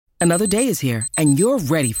Another day is here, and you're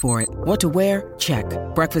ready for it. What to wear? Check.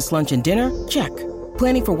 Breakfast, lunch, and dinner? Check.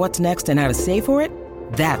 Planning for what's next and how to save for it?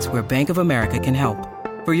 That's where Bank of America can help.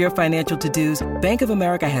 For your financial to-dos, Bank of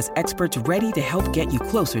America has experts ready to help get you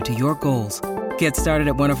closer to your goals. Get started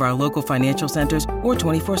at one of our local financial centers or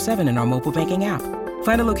 24/7 in our mobile banking app.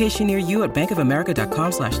 Find a location near you at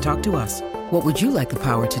bankofamerica.com/talktous. What would you like the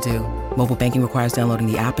power to do? Mobile banking requires downloading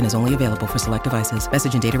the app and is only available for select devices.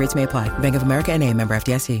 Message and data rates may apply. Bank of America N.A., member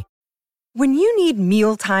FDIC. When you need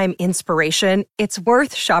mealtime inspiration, it's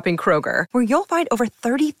worth shopping Kroger, where you'll find over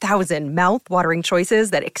 30,000 mouth-watering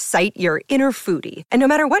choices that excite your inner foodie. And no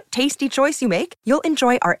matter what tasty choice you make, you'll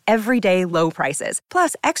enjoy our everyday low prices,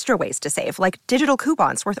 plus extra ways to save, like digital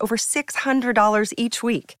coupons worth over $600 each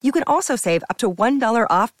week. You can also save up to $1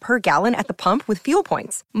 off per gallon at the pump with fuel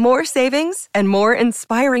points. More savings and more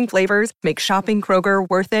inspiring flavors make shopping Kroger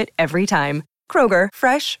worth it every time. Kroger,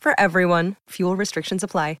 fresh for everyone. Fuel restrictions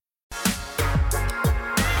apply.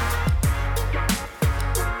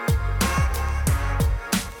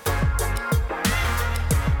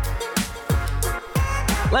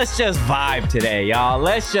 Let's just vibe today, y'all.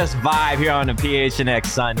 Let's just vibe here on the PHNX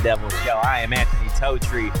Sun Devil Show. I am Anthony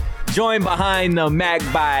Totri, joined behind the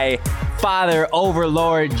Magpie Father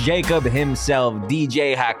Overlord Jacob himself,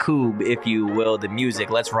 DJ Hakub, if you will, the music.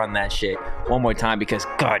 Let's run that shit one more time because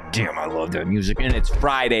goddamn, I love that music. And it's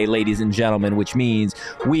Friday, ladies and gentlemen, which means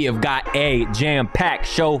we have got a jam-packed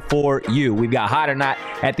show for you. We've got Hot or Not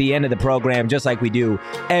at the end of the program, just like we do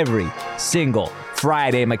every single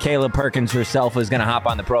Friday. Michaela Perkins herself is going to hop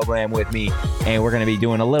on the program with me, and we're going to be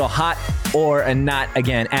doing a little hot or a not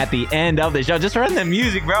again at the end of the show. Just run the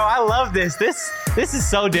music, bro. I love this. This is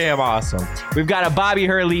so damn awesome. We've got a Bobby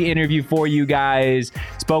Hurley interview for you guys.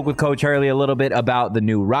 Spoke with Coach Hurley a little bit about the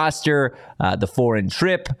new roster, the foreign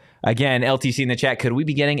trip. Again, LTC in the chat, could we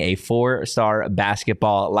be getting a 4-star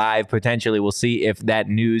basketball live? Potentially. We'll see if that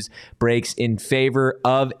news breaks in favor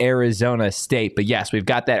of Arizona State. But yes, we've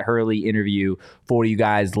got that Hurley interview for you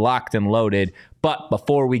guys locked and loaded. But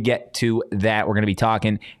before we get to that, we're going to be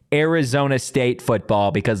talking Arizona State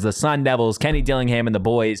football because the Sun Devils, Kenny Dillingham and the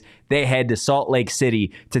boys, they head to Salt Lake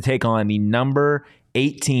City to take on the number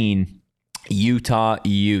 18 Utah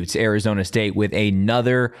Utes, Arizona State, with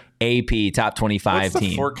another AP top 25 What's team.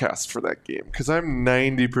 the forecast for that game? Because I'm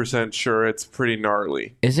 90% sure it's pretty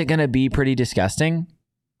gnarly. Is it going to be pretty disgusting?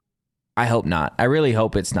 I hope not. I really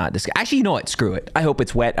hope it's not disgusting. Actually, you know what? Screw it. I hope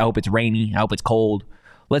it's wet. I hope it's rainy. I hope it's cold.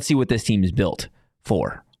 Let's see what this team is built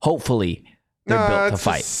for. Hopefully, they're built to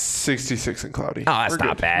fight. 66 and cloudy. Oh, that's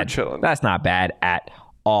not bad. We're chilling. That's not bad at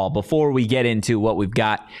all. Before we get into what we've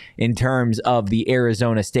got in terms of the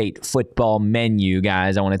Arizona State football menu,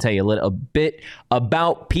 guys, I want to tell you a little bit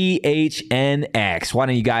about PHNX. Why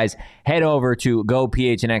don't you guys head over to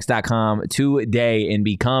gophnx.com today and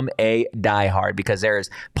become a diehard, because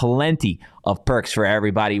there's plenty of perks for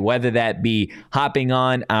everybody, whether that be hopping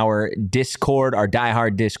on our Discord, our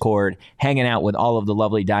diehard Discord, hanging out with all of the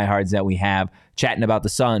lovely diehards that we have, chatting about the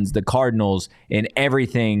Suns, the Cardinals, and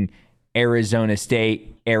everything Arizona State,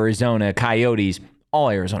 Arizona Coyotes, all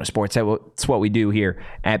Arizona sports. That's what we do here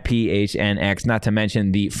at PHNX. Not to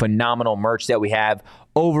mention the phenomenal merch that we have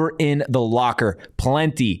over in the locker.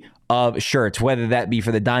 Plenty of shirts, whether that be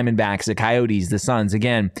for the Diamondbacks, the Coyotes, the Suns.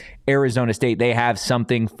 Again, Arizona State, they have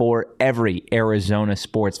something for every Arizona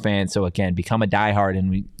sports fan. So again, become a diehard, and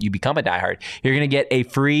when you become a diehard, you're going to get a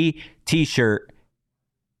free t-shirt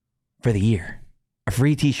for the year. A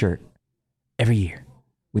free t-shirt every year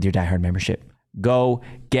with your diehard membership. Go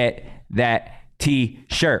get that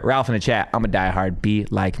t-shirt. Ralph in the chat, I'm a diehard. Be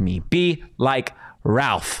like me. Be like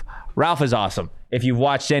Ralph. Ralph is awesome. If you've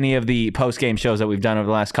watched any of the post-game shows that we've done over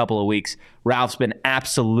the last couple of weeks, Ralph's been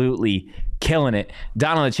absolutely killing it.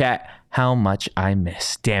 Donald in the chat, how much I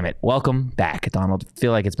miss. Damn it. Welcome back, Donald. I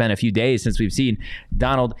feel like it's been a few days since we've seen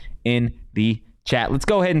Donald in the chat. Let's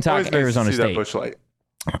go ahead and talk Arizona State. That Busch Light.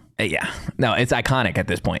 Yeah. No, it's iconic at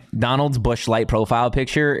this point. Donald's Busch Light profile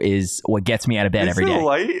picture is what gets me out of bed every day.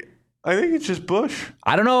 Light? I think it's just Busch.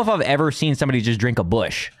 I don't know if I've ever seen somebody just drink a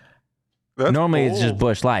Busch. Normally it's just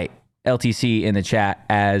Busch Light. LTC in the chat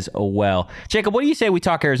as well. Jacob, what do you say we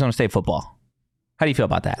talk Arizona State football? How do you feel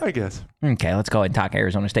about that? I guess. Okay, let's go ahead and talk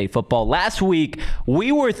Arizona State football. Last week,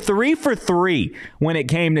 we were 3 for 3 when it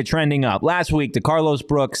came to trending up. Last week, the Carlos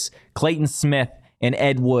Brooks, Clayton Smith, and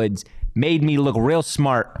Ed Woods made me look real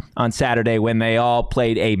smart on Saturday when they all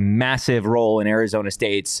played a massive role in Arizona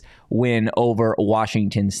State's win over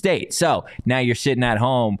Washington State. So now you're sitting at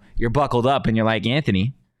home, you're buckled up, and you're like,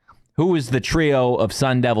 Anthony, who is the trio of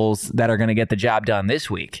Sun Devils that are going to get the job done this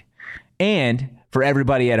week? And for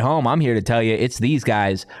everybody at home, I'm here to tell you it's these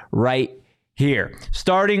guys right here.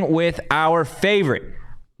 Starting with our favorite,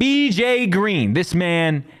 BJ Green. This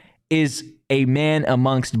man is a man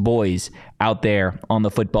amongst boys out there on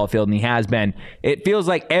the football field, and he has been. It feels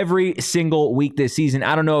like every single week this season.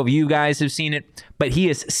 I don't know if you guys have seen it, but he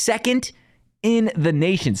is second in the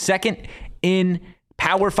nation, second in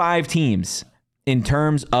Power 5 teams in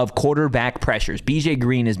terms of quarterback pressures. BJ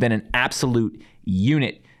Green has been an absolute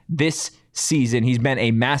unit this season. He's been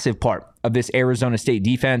a massive part of this Arizona State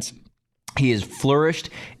defense. He has flourished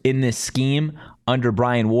in this scheme under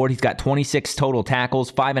Brian Ward. He's got 26 total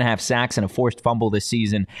tackles, 5.5 sacks, and a forced fumble this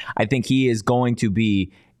season. I think he is going to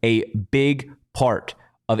be a big part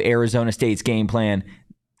of Arizona State's game plan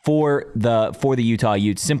for the Utah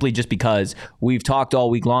Utes, simply just because we've talked all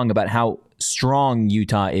week long about how strong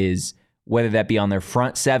Utah is, whether that be on their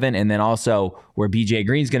front seven and then also where BJ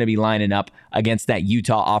Green's going to be lining up against that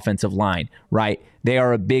Utah offensive line, right? They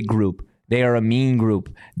are a big group. They are a mean group.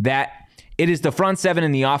 It is the front seven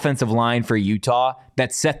and the offensive line for Utah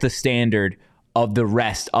that set the standard of the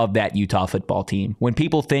rest of that Utah football team. When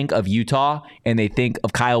people think of Utah and they think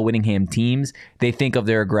of Kyle Whittingham teams, they think of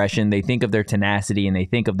their aggression, they think of their tenacity, and they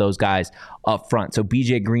think of those guys up front. So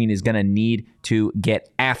BJ Green is going to need to get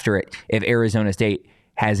after it if Arizona State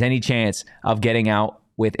has any chance of getting out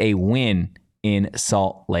with a win in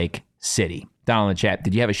Salt Lake City. Down in the chat,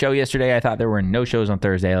 did you have a show yesterday? I thought there were no shows on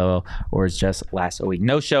Thursday, or it's just last week.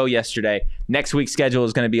 No show yesterday. Next week's schedule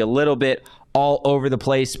is going to be a little bit all over the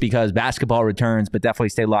place because basketball returns, but definitely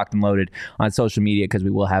stay locked and loaded on social media because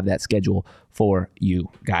we will have that schedule for you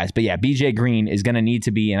guys. But yeah, BJ Green is going to need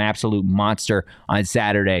to be an absolute monster on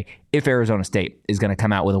Saturday if Arizona State is going to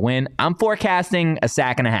come out with a win. I'm forecasting a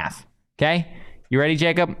sack and a half. Okay? You ready,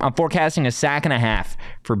 Jacob? I'm forecasting a sack and a half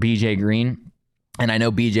for BJ Green. And I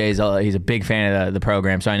know BJ he's a big fan of the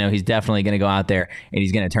program, so I know he's definitely going to go out there and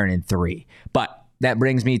he's going to turn in 3. But that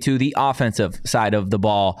brings me to the offensive side of the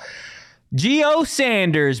ball. Gio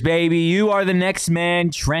Sanders, baby, you are the next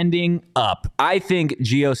man trending up. I think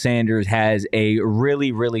Gio Sanders has a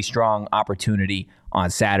really, really strong opportunity on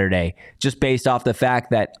Saturday, just based off the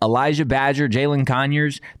fact that Elijah Badger, Jalen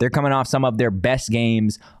Conyers, they're coming off some of their best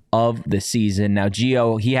games of the season. Now,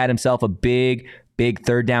 Gio, he had himself a big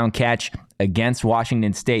third down catch against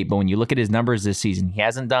Washington State, but when you look at his numbers this season, he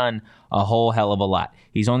hasn't done a whole hell of a lot.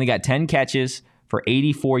 He's only got 10 catches for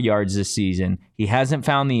 84 yards this season. He hasn't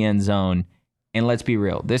found the end zone, and let's be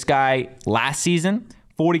real. This guy, last season,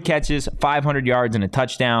 40 catches, 500 yards, and a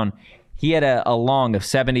touchdown. He had a long of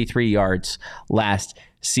 73 yards last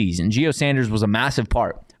season. Gio Sanders was a massive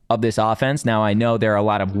part of this offense. Now, I know there are a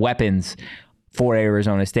lot of weapons for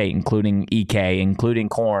Arizona State, including EK, including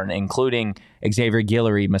Korn, including Xavier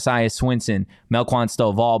Guillory, Messiah Swinson, Melquan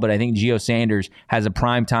Stovall, but I think Gio Sanders has a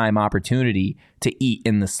primetime opportunity to eat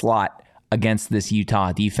in the slot against this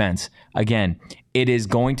Utah defense. Again, it is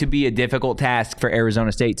going to be a difficult task for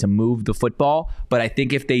Arizona State to move the football, but I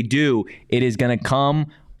think if they do, it is going to come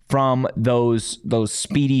from those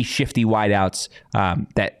speedy, shifty wideouts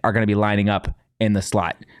that are going to be lining up in the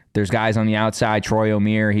slot. There's guys on the outside. Troy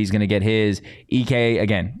O'Meara, he's going to get his. EK,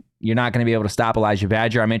 again, you're not going to be able to stop Elijah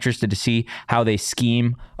Badger. I'm interested to see how they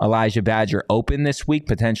scheme Elijah Badger open this week,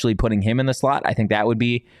 potentially putting him in the slot. I think that would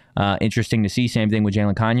be interesting to see. Same thing with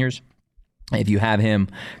Jalen Conyers. If you have him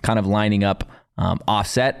kind of lining up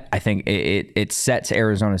offset, I think it sets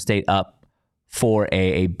Arizona State up for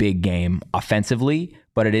a big game offensively,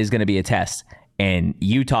 but it is going to be a test. And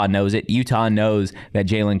Utah knows it. Utah knows that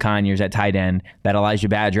Jalen Conyers at tight end, that Elijah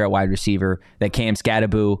Badger at wide receiver, that Cam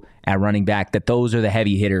Scattaboo at running back, that those are the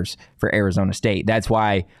heavy hitters for Arizona State. That's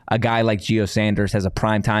why a guy like Gio Sanders has a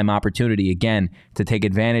primetime opportunity, again, to take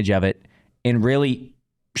advantage of it and really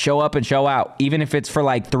show up and show out. Even if it's for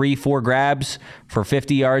like 3-4 grabs for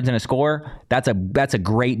 50 yards and a score, that's a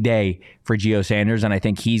great day for Gio Sanders, and I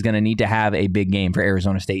think he's going to need to have a big game for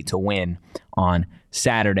Arizona State to win on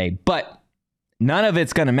Saturday. But none of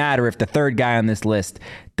it's going to matter if the third guy on this list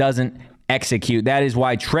doesn't execute. That is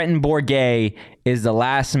why Trenton Bourguet is the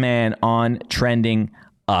last man on trending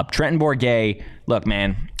up. Trenton Bourguet, look,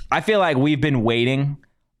 man, I feel like we've been waiting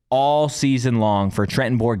all season long for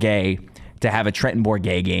Trenton Bourguet to have a Trenton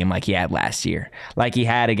Bourguet game like he had last year, like he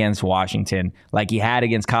had against Washington, like he had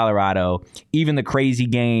against Colorado, even the crazy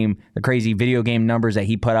video game numbers that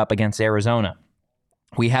he put up against Arizona.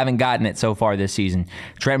 We haven't gotten it so far this season.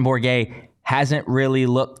 Trenton Bourguet hasn't really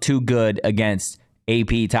looked too good against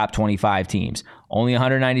AP top 25 teams. Only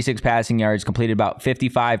 196 passing yards, completed about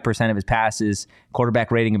 55% of his passes,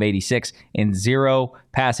 quarterback rating of 86, and 0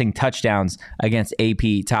 passing touchdowns against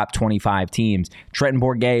AP top 25 teams. Trenton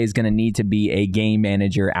Bourguet is going to need to be a game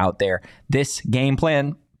manager out there. This game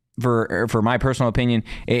plan for my personal opinion,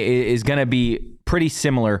 is going to be pretty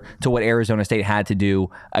similar to what Arizona State had to do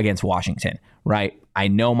against Washington, right? I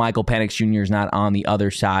know Michael Penix Jr. is not on the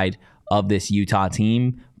other side of this Utah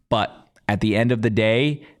team, but at the end of the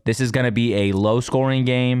day, this is going to be a low-scoring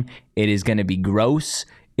game. It is going to be gross.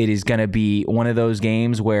 It is going to be one of those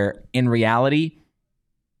games where, in reality,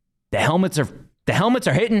 the helmets are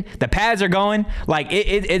hitting, the pads are going. Like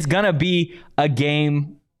it's going to be a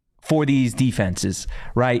game for these defenses,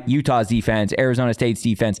 right? Utah's defense, Arizona State's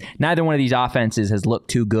defense. Neither one of these offenses has looked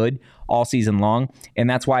too good all season long, and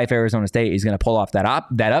that's why if Arizona State is going to pull off that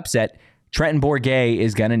upset, Trenton Bourguet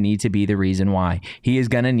is going to need to be the reason why. He is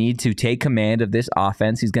going to need to take command of this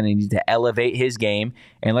offense. He's going to need to elevate his game,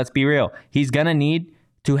 and let's be real, he's going to need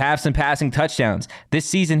to have some passing touchdowns. This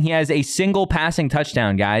season, he has a single passing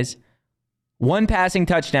touchdown, guys. 1 passing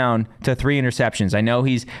touchdown to 3 interceptions. I know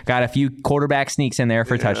he's got a few quarterback sneaks in there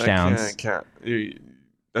for touchdowns. I can't.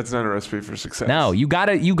 That's not a recipe for success. No, you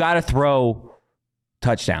gotta throw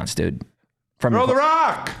touchdowns, dude. Throw the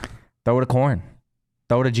rock. Throw it to Corn.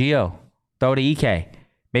 Throw it to Gio. Throw it to EK.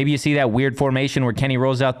 Maybe you see that weird formation where Kenny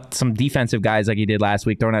rolls out some defensive guys like he did last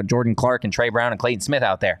week, throwing out Jordan Clark and Trey Brown and Clayton Smith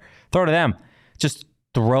out there. Throw to them. Just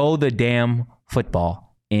throw the damn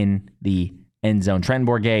football in the end zone. Trenton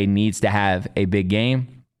Bourguet needs to have a big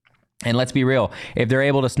game. And let's be real. If they're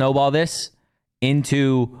able to snowball this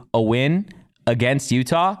into a win against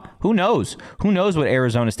Utah, who knows? Who knows what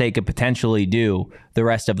Arizona State could potentially do the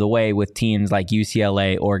rest of the way with teams like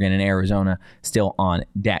UCLA, Oregon, and Arizona still on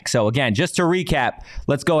deck. So again, just to recap,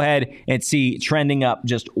 let's go ahead and see trending up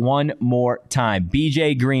just one more time.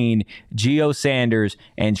 BJ Green, Gio Sanders,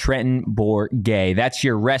 and Trenton Bourguet. That's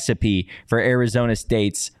your recipe for Arizona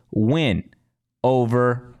State's win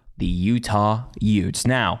over the Utah Utes.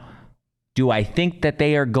 Now, do I think that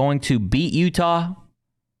they are going to beat Utah?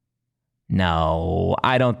 No,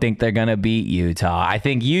 I don't think they're going to beat Utah. I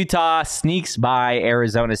think Utah sneaks by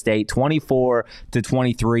Arizona State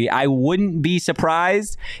 24-23. I wouldn't be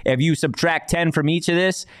surprised if you subtract 10 from each of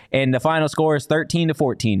this and the final score is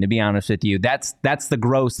 13-14, to be honest with you. That's the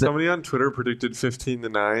gross. Somebody on Twitter predicted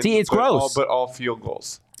 15-9. See, it's gross. But all field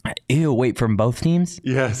goals. Ew, wait, from both teams?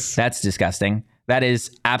 Yes. That's disgusting. That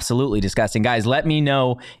is absolutely disgusting. Guys, let me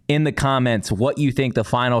know in the comments what you think the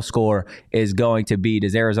final score is going to be.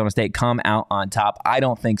 Does Arizona State come out on top? I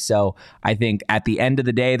don't think so. I think at the end of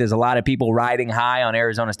the day, there's a lot of people riding high on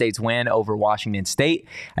Arizona State's win over Washington State.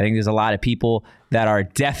 I think there's a lot of people that are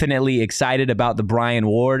definitely excited about the Brian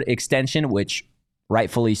Ward extension, which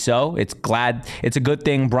rightfully so. It's a good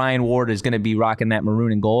thing Brian Ward is going to be rocking that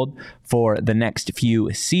maroon and gold for the next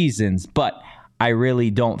few seasons. But I really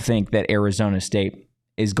don't think that Arizona State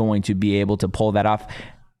is going to be able to pull that off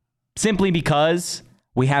simply because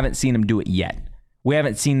we haven't seen them do it yet. We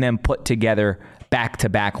haven't seen them put together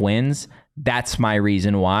back-to-back wins. That's my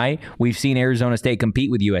reason why. We've seen Arizona State compete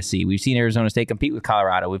with USC. We've seen Arizona State compete with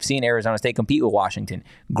Colorado. We've seen Arizona State compete with Washington.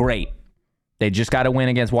 Great. They just got to win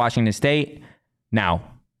against Washington State. Now,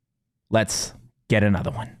 let's get another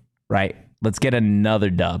one, right? Let's get another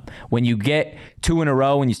dub. When you get 2 in a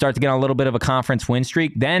row and you start to get on a little bit of a conference win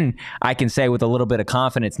streak, then I can say with a little bit of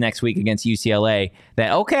confidence next week against UCLA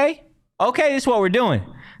that, okay, this is what we're doing.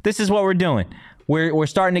 This is what we're doing. We're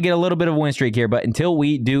starting to get a little bit of a win streak here, but until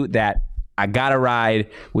we do that, I got to ride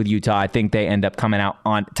with Utah. I think they end up coming out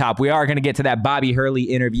on top. We are going to get to that Bobby Hurley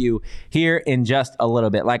interview here in just a little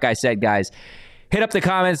bit. Like I said, guys, hit up the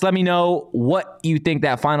comments. Let me know what you think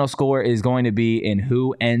that final score is going to be and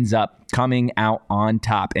who ends up coming out on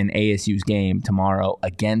top in ASU's game tomorrow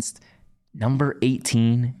against number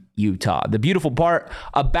 18, Utah. The beautiful part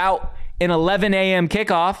about an 11 a.m.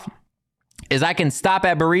 kickoff is I can stop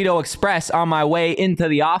at Burrito Express on my way into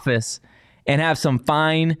the office and have some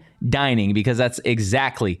fine dining because that's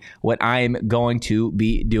exactly what I'm going to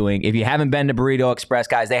be doing. If you haven't been to Burrito Express,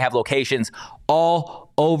 guys, they have locations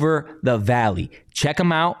all over the valley. Check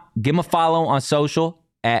them out. Give them a follow on social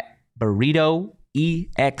at Burrito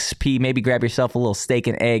EXP. Maybe grab yourself a little steak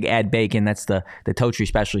and egg, add bacon. That's the Totri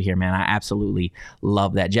special here, man. I absolutely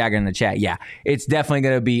love that. Jagger in the chat. Yeah, it's definitely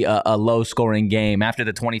going to be a low-scoring game. After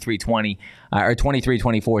the 23-20 or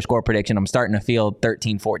 23-24 score prediction, I'm starting to feel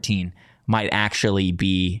 13-14 might actually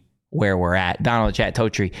be where we're at. Donald in the chat,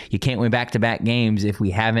 Totri, you can't win back-to-back games if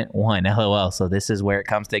we haven't won. LOL. So this is where it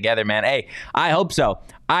comes together, man. Hey, I hope so.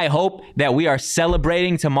 I hope that we are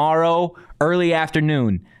celebrating tomorrow early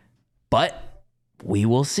afternoon. But we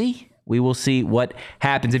will see. We will see what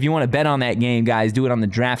happens. If you want to bet on that game, guys, do it on the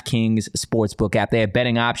DraftKings Sportsbook app. They have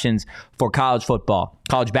betting options for college football.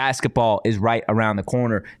 College basketball is right around the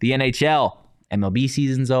corner. The NHL, MLB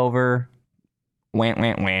season's over.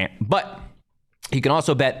 But You can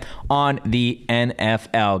also bet on the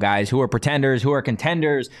NFL, guys. Who are pretenders? Who are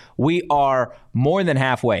contenders? We are more than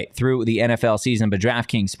halfway through the NFL season, but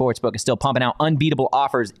DraftKings Sportsbook is still pumping out unbeatable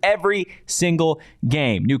offers every single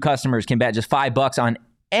game. New customers can bet just $5 on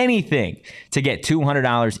anything to get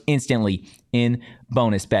 $200 instantly in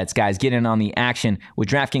bonus bets. Guys, get in on the action with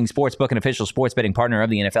DraftKings Sportsbook, an official sports betting partner of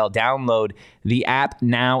the NFL. Download the app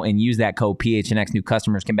now and use that code PHNX. New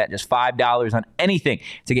customers can bet just $5 on anything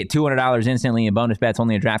to get $200 instantly in bonus bets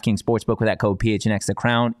only at DraftKings Sportsbook with that code PHNX. The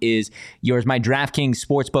crown is yours. My DraftKings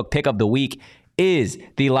Sportsbook pick of the week is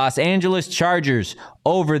the Los Angeles Chargers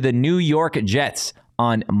over the New York Jets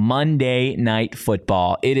on Monday Night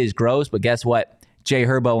Football. It is gross, but guess what? Jay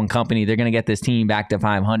Herbo and company, they're going to get this team back to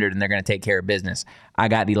 500, and they're going to take care of business. I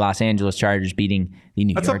got the Los Angeles Chargers beating the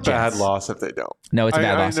New York Jets. That's a bad loss if they don't. No, it's a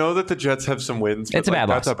bad loss. I know that the Jets have some wins, but it's a bad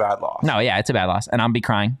loss. That's a bad loss. No, yeah, it's a bad loss, and I'll be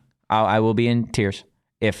crying. I will be in tears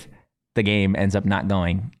if the game ends up not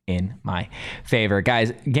going in my favor.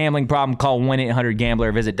 Guys, gambling problem, call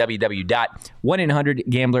 1-800-GAMBLER. Visit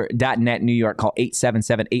www.1800gambler.net. New York, call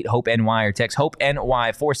 877-8-HOPE-NY or text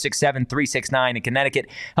HOPE-NY 467-369. In Connecticut,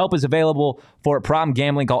 help is available for problem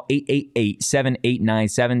gambling. Call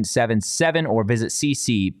 888-789-7777 or visit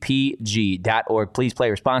ccpg.org. Please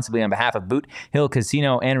play responsibly on behalf of Boot Hill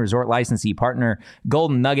Casino and Resort licensee partner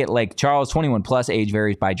Golden Nugget Lake Charles. 21 plus, age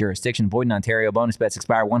varies by jurisdiction. Void in Ontario. Bonus bets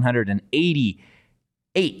expire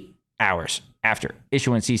 188 hours after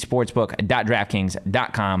issuance. See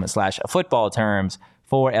sportsbook.draftkings.com/football terms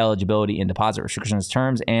for eligibility and deposit restrictions,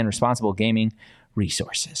 terms, and responsible gaming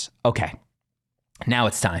resources. Okay, now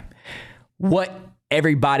it's time. What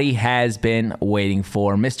everybody has been waiting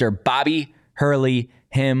for, Mr. Bobby Hurley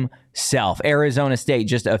himself. Arizona State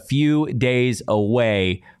just a few days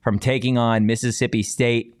away from taking on Mississippi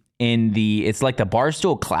State in it's like the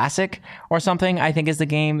Barstool Classic or something, I think is the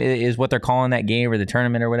game, is what they're calling that game, or the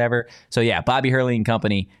tournament or whatever. So yeah, Bobby Hurley and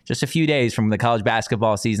company, just a few days from the college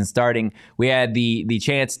basketball season starting. We had the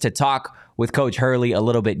chance to talk with Coach Hurley a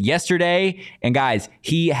little bit yesterday. And guys,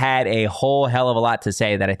 he had a whole hell of a lot to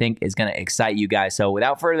say that I think is going to excite you guys. So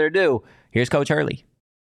without further ado, here's Coach Hurley.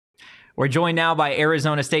 We're joined now by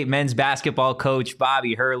Arizona State men's basketball coach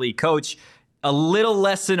Bobby Hurley. Coach, a little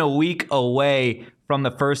less than a week away from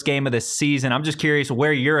the first game of the season. I'm just curious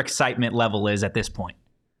where your excitement level is at this point.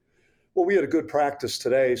 Well, we had a good practice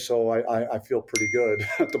today, so I feel pretty good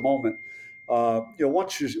at the moment.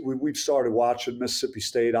 Once we've started watching Mississippi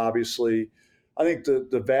State, obviously, I think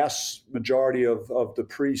the vast majority of the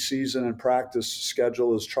preseason and practice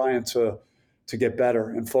schedule is trying to get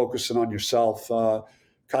better and focusing on yourself.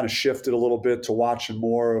 Kind of shifted a little bit to watching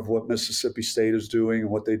more of what Mississippi State is doing and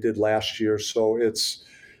what they did last year. So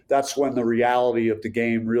that's when the reality of the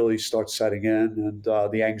game really starts setting in, and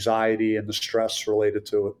the anxiety and the stress related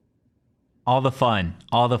to it. All the fun.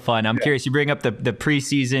 I'm curious, you bring up the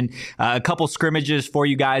preseason, a couple scrimmages for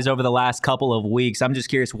you guys over the last couple of weeks. I'm just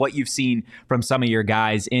curious what you've seen from some of your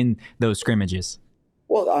guys in those scrimmages.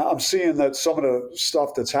 Well, I'm seeing that some of the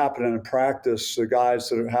stuff that's happening in practice, the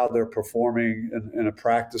guys how they're performing in a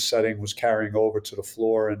practice setting was carrying over to the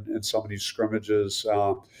floor in some of these scrimmages.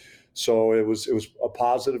 So it was a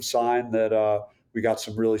positive sign that we got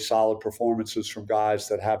some really solid performances from guys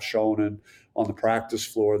that have shown on the practice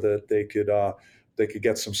floor that they could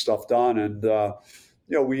get some stuff done. And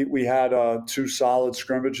we had 2 solid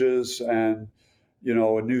scrimmages, and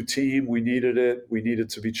a new team. We needed it. We needed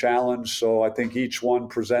to be challenged. So I think each one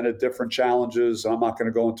presented different challenges. I'm not going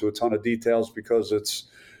to go into a ton of details because it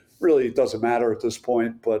doesn't matter at this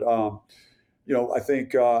point. But I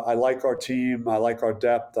think I like our team. I like our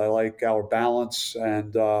depth. I like our balance.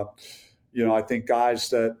 And, I think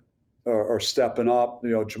guys that are stepping up,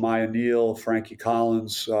 Jemiah Neal, Frankie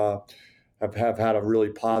Collins, have had a really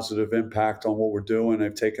positive impact on what we're doing.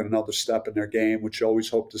 They've taken another step in their game, which you always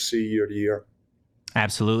hope to see year to year.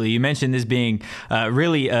 Absolutely. You mentioned this being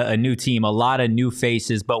really a new team, a lot of new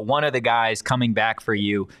faces, but one of the guys coming back for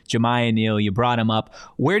you, Jemiah Neal, you brought him up.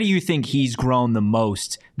 Where do you think he's grown the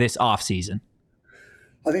most this offseason?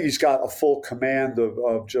 I think he's got a full command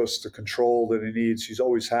of just the control that he needs. He's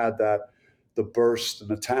always had the burst and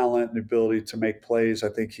the talent and the ability to make plays. I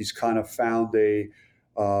think he's kind of found a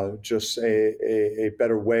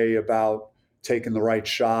better way about taking the right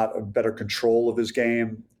shot, a better control of his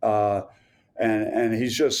game. And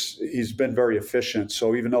he's been very efficient.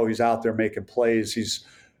 So even though he's out there making plays, he's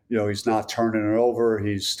not turning it over.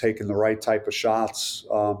 He's taking the right type of shots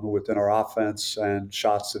within our offense and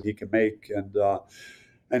shots that he can make.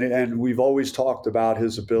 And we've always talked about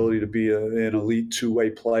his ability to be an elite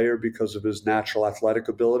 2-way player because of his natural athletic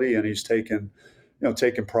ability. And he's taken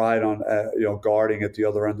taking pride on guarding at the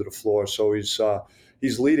other end of the floor. So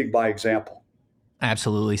he's leading by example.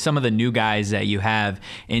 Absolutely. Some of the new guys that you have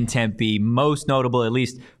in Tempe, most notable, at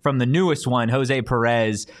least from the newest one, Jose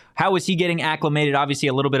Perez. How is he getting acclimated? Obviously,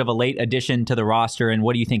 a little bit of a late addition to the roster. And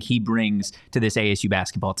what do you think he brings to this ASU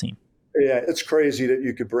basketball team? Yeah, it's crazy that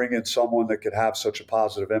you could bring in someone that could have such a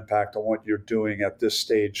positive impact on what you're doing at this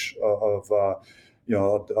stage of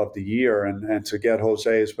the year. And to get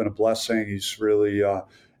Jose has been a blessing. He's really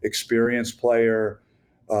experienced player.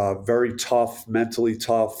 Very tough, mentally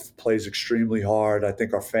tough, plays extremely hard. I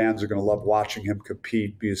think our fans are going to love watching him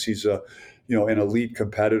compete because he's an elite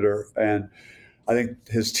competitor. And I think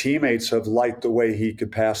his teammates have liked the way he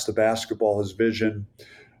could pass the basketball, his vision,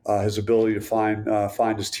 his ability to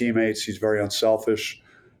find his teammates. He's very unselfish.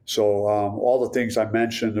 So all the things I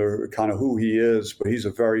mentioned are kind of who he is, but he's a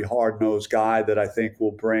very hard-nosed guy that I think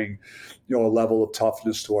will bring, a level of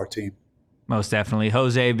toughness to our team. Most definitely.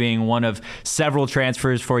 Jose being one of several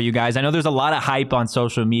transfers for you guys. I know there's a lot of hype on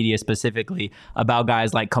social media specifically about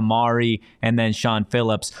guys like Kamari and then Sean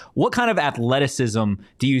Phillips. What kind of athleticism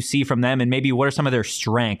do you see from them, and maybe what are some of their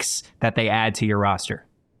strengths that they add to your roster?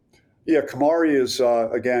 Yeah, Kamari is,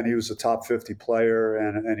 again, he was a top 50 player,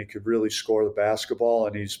 and he could really score the basketball,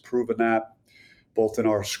 and he's proven that both in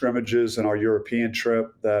our scrimmages and our European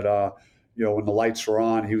trip that, when the lights were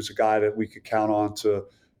on, he was a guy that we could count on to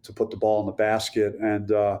put the ball in the basket.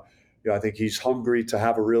 And I think he's hungry to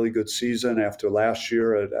have a really good season after last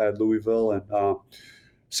year at Louisville. And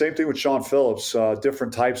same thing with Sean Phillips,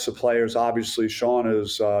 different types of players. Obviously, Sean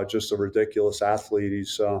is just a ridiculous athlete.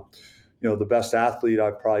 He's, the best athlete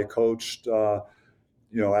I've probably coached, on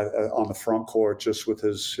the front court, just with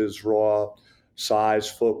his raw size,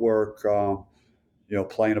 footwork,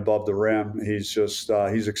 playing above the rim. He's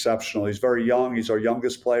exceptional. He's very young. He's our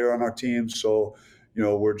youngest player on our team. So,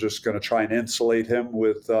 we're just going to try and insulate him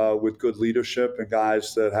with good leadership and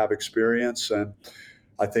guys that have experience. And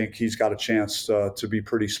I think he's got a chance to be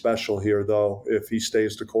pretty special here, though, if he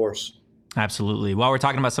stays the course. Absolutely. While we're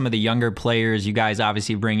talking about some of the younger players, you guys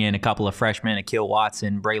obviously bring in a couple of freshmen, Akil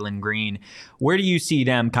Watson, Braylon Green. Where do you see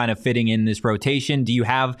them kind of fitting in this rotation? Do you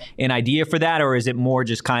have an idea for that, or is it more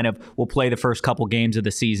just kind of we'll play the first couple games of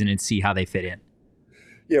the season and see how they fit in?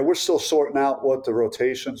 Yeah, we're still sorting out what the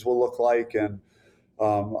rotations will look like, and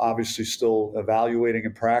obviously still evaluating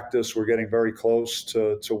in practice. We're getting very close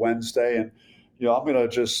to Wednesday, and I'm going to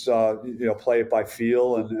just play it by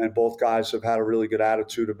feel. And both guys have had a really good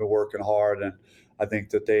attitude, have been working hard, and I think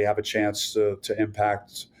that they have a chance to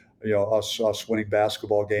impact us winning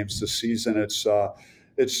basketball games this season.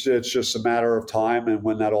 It's just a matter of time and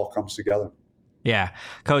when that all comes together. Yeah.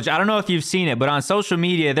 Coach, I don't know if you've seen it, but on social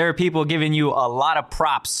media, there are people giving you a lot of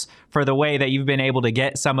props for the way that you've been able to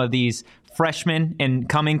get some of these freshmen in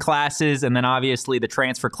coming classes, and then obviously the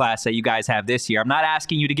transfer class that you guys have this year. I'm not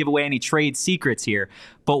asking you to give away any trade secrets here,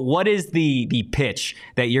 but what is the pitch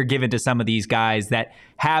that you're giving to some of these guys that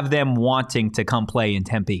have them wanting to come play in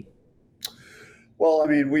Tempe? Well, I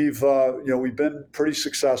mean, we've been pretty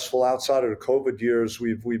successful outside of the COVID years.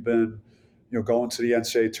 We've been going to the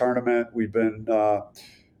NCAA tournament. We've been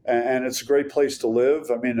and it's a great place to live.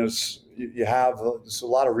 I mean, there's a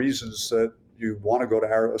lot of reasons that you want to go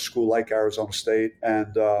to a school like Arizona State.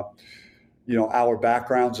 And, our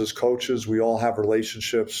backgrounds as coaches, we all have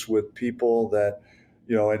relationships with people that,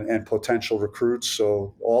 and potential recruits.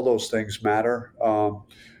 So all those things matter.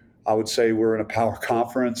 I would say we're in a power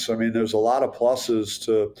conference. I mean, there's a lot of pluses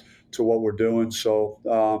to what we're doing. So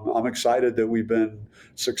I'm excited that we've been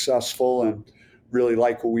successful and really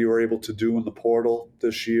like what we were able to do in the portal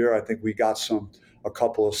this year. I think we got a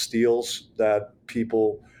couple of steals that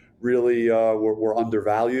people really were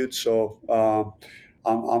undervalued. So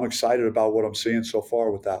I'm excited about what I'm seeing so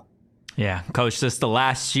far with that. Yeah, Coach, this is the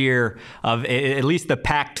last year of at least the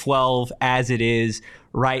Pac-12 as it is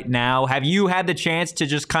right now. Have you had the chance to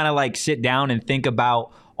just kind of like sit down and think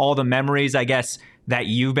about all the memories, I guess, that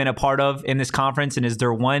you've been a part of in this conference? And is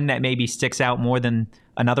there one that maybe sticks out more than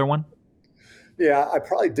another one? Yeah, I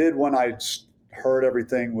probably did when I heard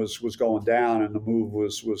everything was going down and the move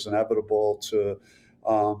was inevitable to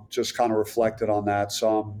just kind of reflected on that.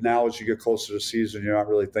 So now as you get closer to the season, you're not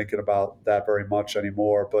really thinking about that very much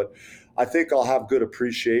anymore. But I think I'll have good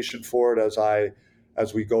appreciation for it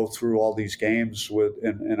as we go through all these games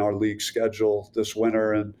in our league schedule this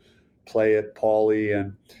winter and play at Pauley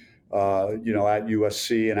and at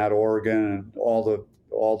USC and at Oregon and all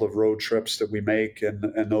the road trips that we make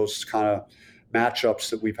and those kind of matchups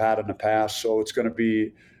that we've had in the past. So it'll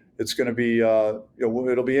be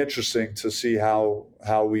interesting to see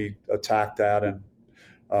how we attack that and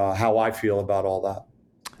how I feel about all that.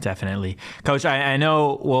 Definitely. Coach, I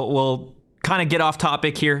know we'll kind of get off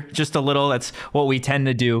topic here just a little. That's what we tend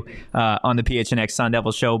to do on the PHNX Sun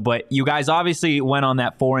Devil Show. But you guys obviously went on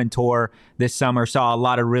that foreign tour this summer, saw a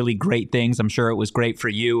lot of really great things. I'm sure it was great for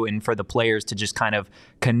you and for the players to just kind of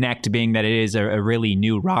connect, being that it is a really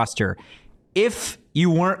new roster. If you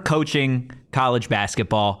weren't coaching college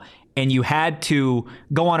basketball and you had to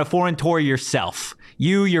go on a foreign tour yourself,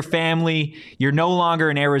 your family, you're no longer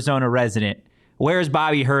an Arizona resident, where's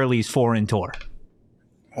Bobby Hurley's foreign tour?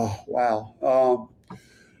 Oh, wow.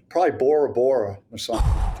 Probably Bora Bora or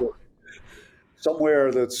something.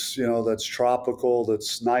 Somewhere that's tropical,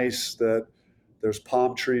 that's nice, that there's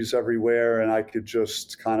palm trees everywhere, and I could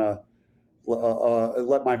just kind of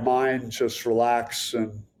let my mind just relax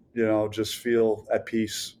and, just feel at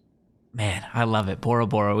peace. Man, I love it. Bora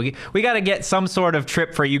Bora. We got to get some sort of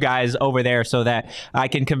trip for you guys over there so that I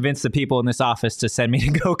can convince the people in this office to send me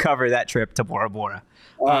to go cover that trip to Bora Bora.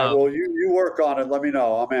 All right, well, you work on it. Let me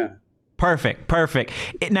know. I'm in. Perfect.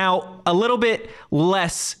 Now, a little bit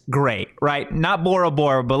less great, right? Not Bora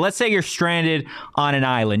Bora, but let's say you're stranded on an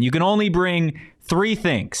island. You can only bring three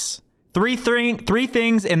things. Three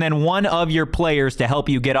things, and then one of your players to help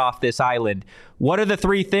you get off this island. What are the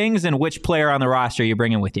three things, and which player on the roster are you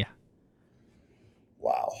bringing with you?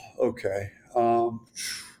 Wow. Okay.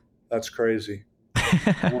 That's crazy.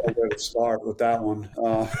 I don't know where to start with that one.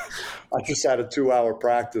 I just had a 2-hour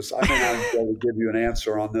practice. I may not be able to give you an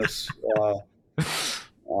answer on this. I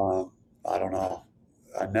don't know.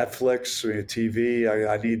 Netflix, TV.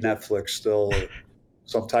 I need Netflix still, or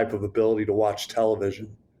some type of ability to watch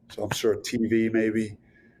television. So I'm sure TV maybe.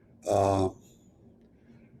 I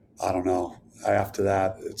don't know. After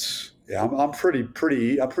that, I'm pretty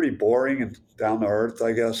boring and down to earth,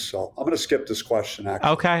 I guess. So I'm going to skip this question.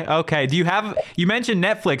 Actually. Okay. You mentioned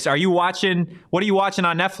Netflix. What are you watching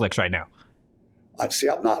on Netflix right now?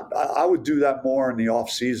 I would do that more in the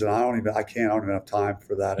off season. I don't even have time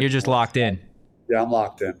for that. You're just locked in. Yeah, I'm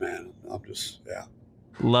locked in, man.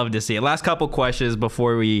 Love to see it. Last couple questions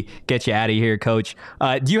before we get you out of here, Coach.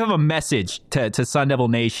 Do you have a message to Sun Devil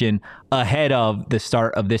Nation ahead of the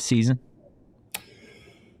start of this season?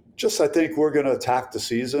 I think we're going to attack the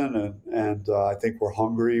season, and I think we're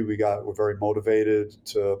hungry. We're very motivated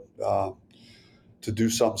to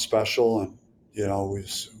do something special, and we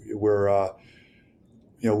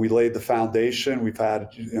laid the foundation. We've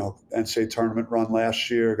had NCAA tournament run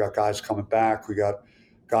last year. Got guys coming back. We got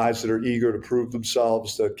guys that are eager to prove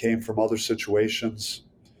themselves that came from other situations.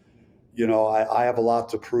 I have a lot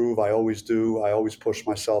to prove. I always do. I always push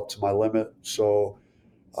myself to my limit. So.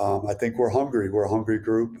 I think we're hungry. We're a hungry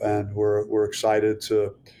group, and we're excited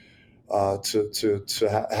to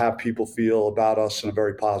have people feel about us in a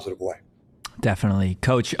very positive way. Definitely.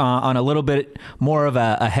 Coach, on a little bit more of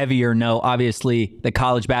a heavier note, obviously the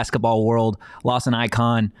college basketball world lost an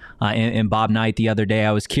icon in Bob Knight the other day.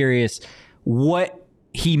 I was curious what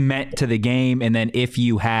he meant to the game, and then if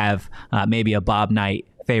you have maybe a Bob Knight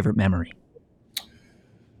favorite memory.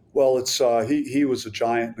 Well, it's he was a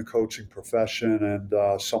giant in the coaching profession, and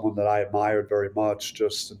someone that I admired very much,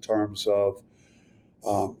 just in terms of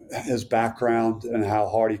his background and how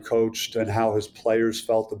hard he coached and how his players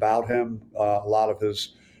felt about him. A lot of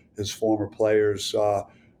his former players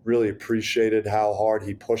really appreciated how hard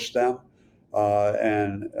he pushed them,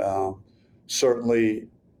 and certainly,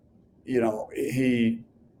 he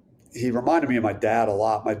reminded me of my dad a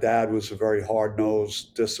lot. My dad was a very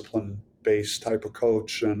hard-nosed, discipline-based type of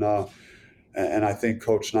coach, and I think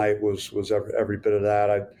Coach Knight was every bit of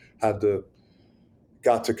that. I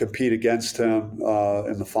got to compete against him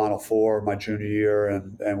in the Final Four my junior year,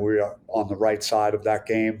 and we were on the right side of that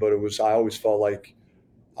game. But I always felt like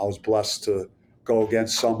I was blessed to go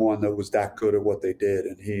against someone that was that good at what they did.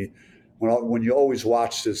 And when you always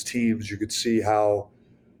watched his teams, you could see how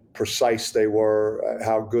precise they were,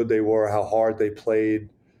 how good they were, how hard they played,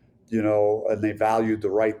 and they valued the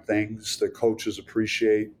right things that coaches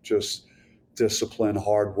appreciate, just discipline,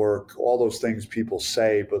 hard work, all those things people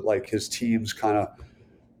say, but like his teams kind of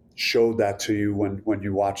showed that to you when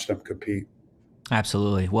you watch them compete.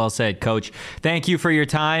 Absolutely. Well said, Coach. Thank you for your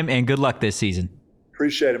time and good luck this season.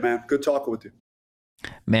 Appreciate it, man. Good talking with you.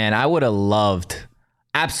 Man, I would have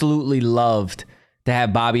absolutely loved to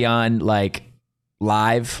have Bobby on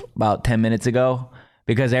live about 10 minutes ago,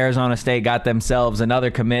 because Arizona State got themselves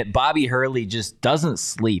another commit. Bobby Hurley just doesn't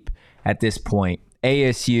sleep at this point.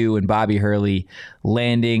 ASU and Bobby Hurley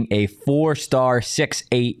landing a 4-star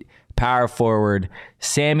 6'8" power forward,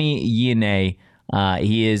 Sami Ioane.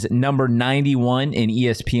 He is number 91 in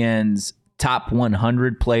ESPN's top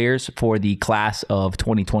 100 players for the class of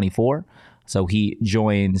 2024. So he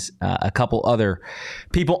joins a couple other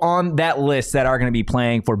people on that list that are going to be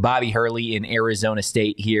playing for Bobby Hurley in Arizona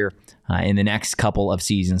State here in the next couple of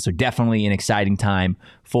seasons. So definitely an exciting time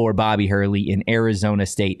for Bobby Hurley in Arizona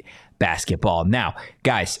State basketball. Now,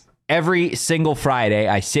 guys, every single Friday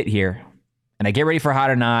I sit here and I get ready for Hot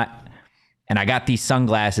or Not, and I got these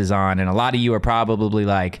sunglasses on, and a lot of you are probably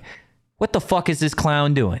like, what the fuck is this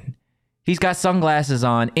clown doing? He's got sunglasses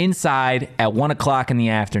on inside at 1 o'clock in the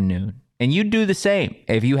afternoon. And you'd do the same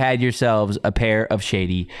if you had yourselves a pair of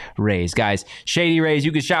Shady Rays. Guys, Shady Rays,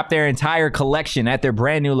 you can shop their entire collection at their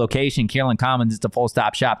brand new location, Kierland Commons. It's a full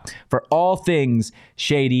stop shop for all things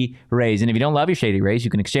Shady Rays. And if you don't love your Shady Rays,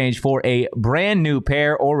 you can exchange for a brand new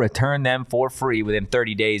pair or return them for free within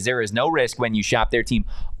 30 days. There is no risk when you shop. Their team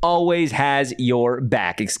always has your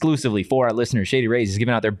back. Exclusively for our listeners, Shady Rays is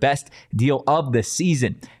giving out their best deal of the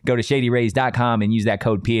season. Go to shadyrays.com and use that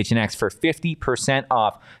code PHNX for 50%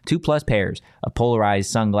 off 2+ pairs of polarized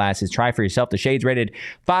sunglasses. Try for yourself. The shades rated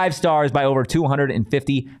 5 stars by over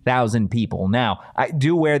 250,000 people. Now, I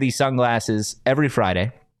do wear these sunglasses every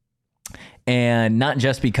Friday. And not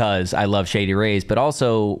just because I love Shady Rays, but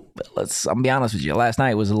also, I'm be honest with you, last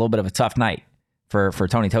night was a little bit of a tough night for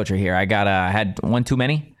Tony Tocher here. I had one too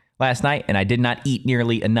many last night, and I did not eat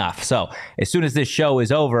nearly enough. So as soon as this show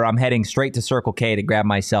is over, I'm heading straight to Circle K to grab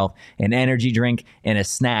myself an energy drink and a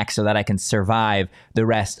snack so that I can survive the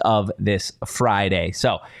rest of this Friday.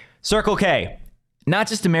 So Circle K, not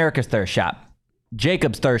just America's thirst shop,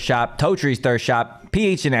 Jacob's thirst shop, Totry's thirst shop,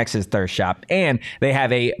 PHNX's thirst shop, and they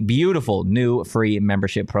have a beautiful new free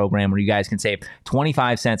membership program where you guys can save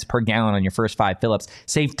 25 cents per gallon on your first 5 fill-ups.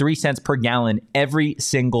 Save 3 cents per gallon every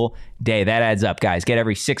single day. That adds up, guys. Get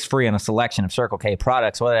every 6 free on a selection of Circle K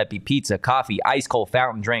products, whether that be pizza, coffee, ice cold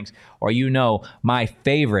fountain drinks, or my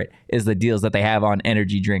favorite is the deals that they have on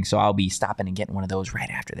energy drinks. So I'll be stopping and getting one of those right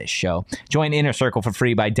after this show. Join Inner Circle for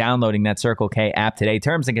free by downloading that Circle K app today.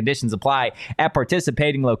 Terms and conditions apply at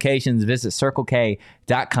participating locations. Visit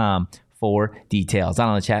CircleK.com for details.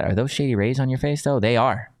 On the chat, are those Shady Rays on your face, though? They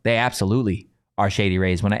are. They absolutely are Shady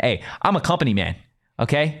Rays. I'm a company man,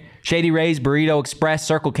 okay? Shady Rays, Burrito Express,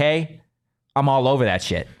 Circle K, I'm all over that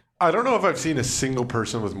shit. I don't know if I've seen a single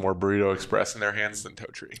person with more Burrito Express in their hands than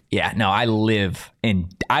Totri. Yeah, no, I live in...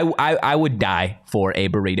 I would die for a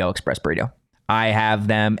Burrito Express burrito. I have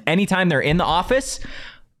them anytime they're in the office,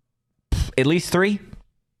 at least three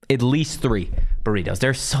burritos.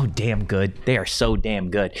 They're so damn good. They are so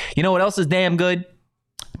damn good. You know what else is damn good?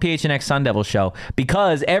 PHNX Sun Devil Show,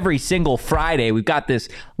 because every single Friday we've got this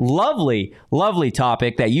lovely, lovely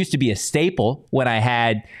topic that used to be a staple when I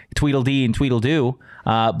had Tweedledee and Tweedledoo,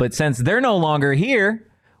 but since they're no longer here,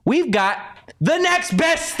 we've got the next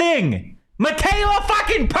best thing. Michaela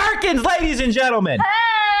fucking Perkins, ladies and gentlemen.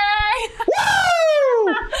 Hey!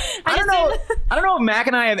 Woo! I don't know if Mac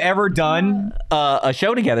and I have ever done a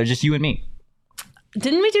show together, just you and me.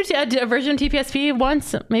 Didn't we do a version of TPSP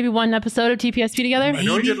once? Maybe one episode of TPSP together? I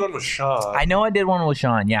know you did one with Sean. I know I did one with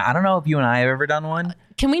Sean. Yeah, I don't know if you and I have ever done one.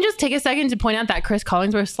 Can we just take a second to point out that Chris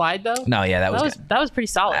Collinsworth slide, though? No, yeah, that was pretty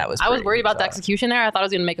solid. I was worried about the execution there. I thought I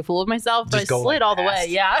was going to make a fool of myself, but I slid all the way.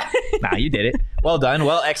 Yeah. Nah, you did it. Well done.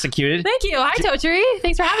 Well executed. Thank you. Hi, Totri.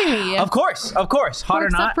 Thanks for having me. Of course. Hot or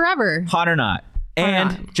not. Forever. Hot or not.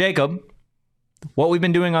 And Jacob, what we've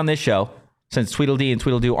been doing on this show, since Tweedledee and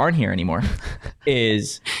Tweedledoo aren't here anymore,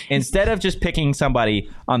 is instead of just picking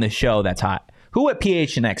somebody on the show that's hot, who at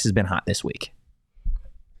PHNX has been hot this week?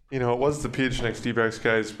 You know, it was the PHNX D-backs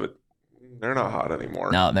guys, but they're not hot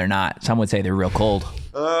anymore. No, they're not. Some would say they're real cold.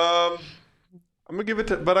 I'm gonna give it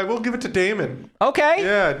to, but I will give it to Damon. Okay.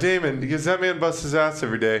 Yeah, Damon, because that man busts his ass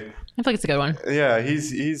every day. I feel like it's a good one. Yeah,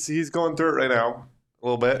 he's going through it right now. A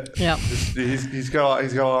little bit. Yeah. He's got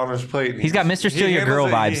a lot on his plate. He's got Mr. Steal Your Girl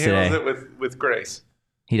vibes today. He handles it with grace.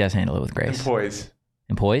 He does handle it with grace. And poise.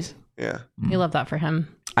 And poise? Yeah. You love that for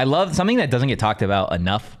him. I love something that doesn't get talked about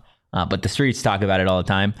enough, but the streets talk about it all the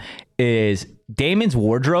time, is Damon's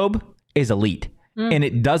wardrobe is elite. And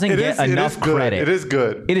it doesn't get enough credit. It is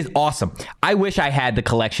good. It is awesome. I wish I had the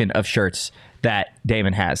collection of shirts that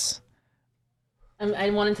Damon has.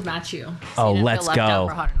 I wanted to match you. So let's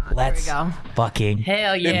go. Let's fucking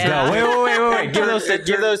hell yeah. Go. Wait. Give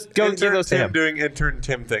those to him. Doing intern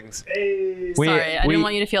Tim things. Sorry, I didn't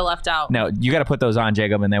want you to feel left out. No, you got to put those on,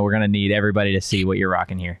 Jacob, and then we're going to need everybody to see what you're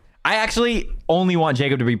rocking here. I actually only want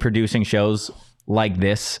Jacob to be producing shows like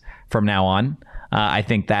this from now on. I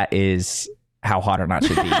think that is how hot or not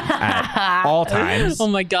should be at all times. Oh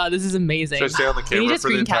my God, this is amazing. Should I stay on the camera for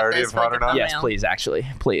the entirety of hot or not? Yes, please, actually.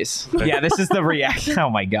 Please. Yeah, this is the reaction. Oh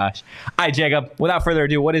my gosh. All right, Jacob, without further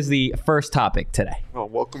ado, what is the first topic today? Well,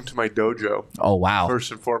 welcome to my dojo. Oh, wow.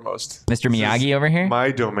 First and foremost. Mr. Miyagi over here?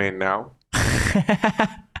 My domain now.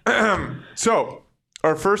 So,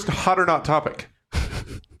 our first hot or not topic.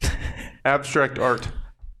 Abstract art.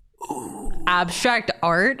 Abstract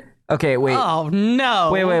art? Okay, wait. Oh,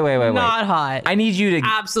 no. Wait. Not hot. I need you to...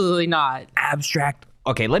 Absolutely not. Abstract...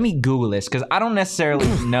 Okay, let me Google this, because I don't necessarily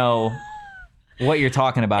know what you're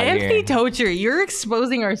talking about Anthony here. Tocher, you're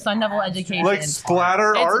exposing our Sun Devil education. Like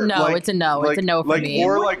splatter art? No, like, it's a no. It's a no for me.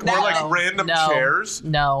 Or like random chairs?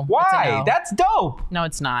 No. Why? It's a no. That's dope. No,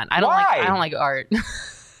 it's not. I don't like art.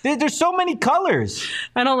 There's so many colors.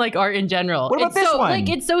 I don't like art in general. What about this one? Like,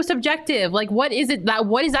 it's so subjective. Like, what is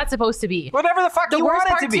that supposed to be? Whatever the fuck The you worst want it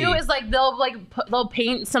part to be. too is like they'll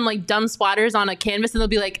paint some like dumb splatters on a canvas and they'll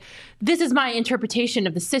be like, "This is my interpretation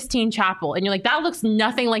of the Sistine Chapel," and you're like, "That looks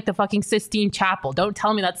nothing like the fucking Sistine Chapel. Don't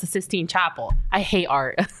tell me that's the Sistine Chapel." I hate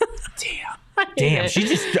art. Damn, she's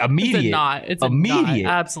just immediate. It's immediate.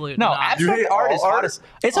 Absolutely no, not. abstract art is hot as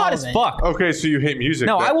it's hot as fuck. Okay, so you hate music.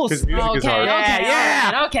 No, then, I will. 'cause music is art.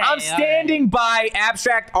 Yeah. Okay. I'm standing by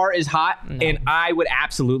abstract art is hot, and I would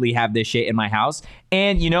absolutely have this shit in my house.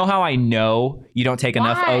 And you know how I know you don't take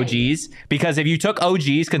enough Why? OGs? Because if you took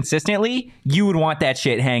OGs consistently, you would want that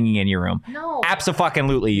shit hanging in your room. No.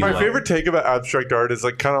 Abso-fucking-lutely you My would. favorite take about abstract art is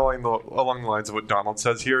like kind of along the lines of what Donald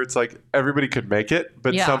says here. It's like everybody could make it,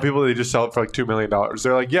 but Yeah. some people, they just sell it for like $2 million.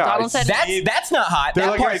 They're like, yeah, Donald said That's not hot. they're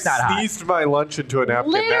That like, part's not I hot. sneezed my lunch into a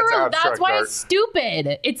napkin. Literally, That's abstract why art. it's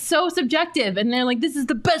stupid. It's so subjective, and they're like, "This is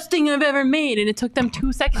the best thing I've ever made," and it took them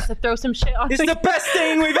 2 seconds to throw some shit on. It's the best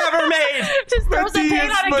thing we've ever made. Just throw some paint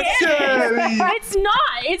on a Matias canvas. Machete. It's not.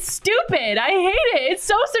 It's stupid. I hate it. It's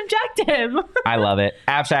so subjective. I love it.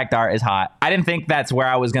 Abstract art is hot. I didn't think that's where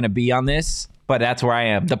I was going to be on this, but that's where I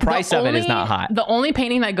am. The price of it is not hot. The only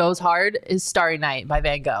painting that goes hard is Starry Night by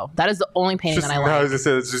Van Gogh. That is the only painting that I I like. was gonna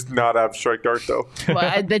say it's just not abstract art though.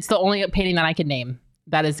 It's the only painting that I can name.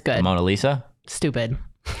 That is good. Mona Lisa? Stupid.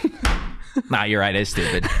 Nah, you're right. It's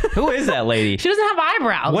stupid. Who is that lady? She doesn't have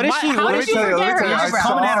eyebrows. What is she? How Let did me she tell you, forget let me her tell you, I eyebrows?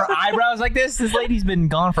 Coming at her eyebrows like this? This lady's been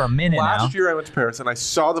gone for a minute now. Last year I went to Paris and I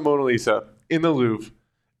saw the Mona Lisa in the Louvre,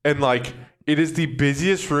 and like it is the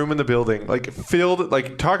busiest room in the building, like filled.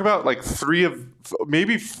 Like talk about like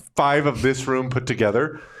maybe 5 of this room put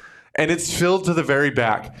together, and it's filled to the very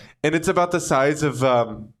back, and it's about the size of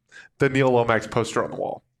the Neil Lomax poster on the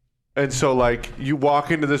wall. And so, like, you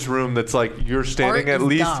walk into this room that's like you're standing Art at is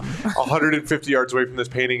least dumb. 150 yards away from this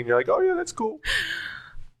painting, and you're like, "Oh yeah, that's cool.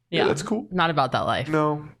 Yeah, that's cool." Not about that life.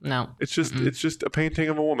 No, No. it's just a painting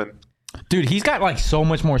of a woman. Dude, he's got like so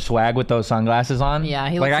much more swag with those sunglasses on. Yeah,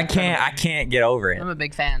 he like looks I can't get over it. I'm a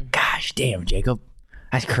big fan. Gosh damn, Jacob.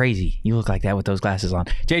 That's crazy. You look like that with those glasses on.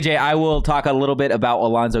 JJ, I will talk a little bit about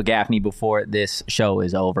Alonzo Gaffney before this show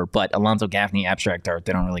is over, but Alonzo Gaffney, abstract art,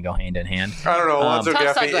 they don't really go hand in hand. I don't know. Alonzo Tough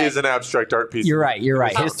Gaffney segue. is an abstract art piece. You're right.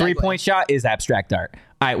 Tough His segue. 3-point shot is abstract art.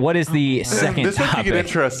 All right, what is the second This might topic? get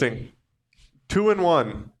interesting.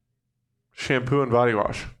 2-in-1 shampoo and body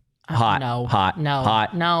wash. Hot, No. hot, No.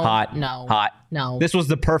 hot, No. hot, No. hot. No. This was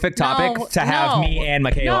the perfect topic No, to have no. me and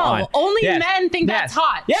Michaela No, on. only Yes, men think that's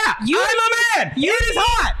hot. Yeah, You I'm a man. It is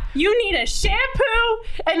hot. You need a shampoo,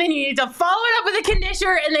 and then you need to follow it up with a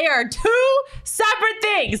conditioner, and they are 2 separate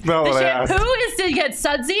things. Not The what I asked. shampoo is to get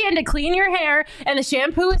sudsy and to clean your hair, and the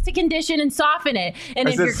shampoo is to condition and soften it. And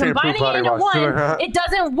I if said you're shampoo, combining it body into wash. one, it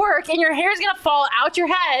doesn't work, and your hair is going to fall out your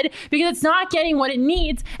head because it's not getting what it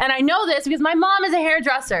needs. And I know this because my mom is a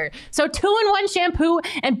hairdresser. So 2-in-1 shampoo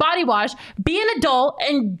and body wash, be an adult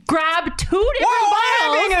and grab 2 different Whoa, I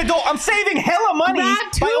am bottles. being an adult. I'm saving hella money Grab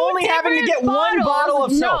by 2 only having to different get one bottle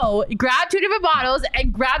of soap. No, grab 2 different bottles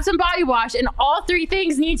and grab some body wash, and all 3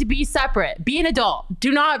 things need to be separate. Be an adult.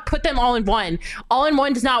 Do not put them all in one. All in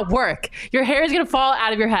one does not work. Your hair is going to fall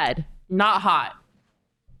out of your head. Not hot.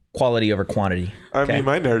 Quality over quantity. I mean,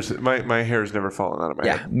 my hair's never fallen out of my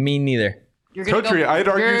Yeah, head. me neither. You're gonna Totri, I'd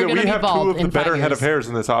argue you're that we gonna be have 2 bald of the in 5 better head of years. hairs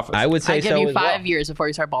in this office. I would say I give so you as 5 well. years before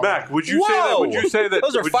you start balding. Mac, would you say that? Would you say that?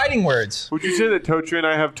 Those are would, fighting words. Would you say that Totri and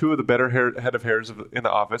I have 2 of the better head of hairs in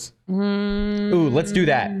the office? Ooh, let's do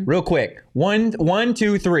that real quick. 1,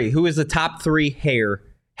 2, 3. Who is the top 3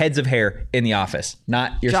 heads of hair in the office?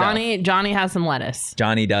 Not yourself. Johnny has some lettuce.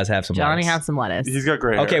 Johnny does have some. Johnny lettuce. has some lettuce. He's got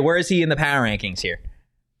great hair. Okay, where is he in the power rankings here?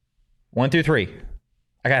 1, 2, 3.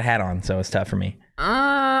 I got a hat on, so it's tough for me.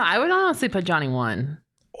 I would honestly put Johnny 1.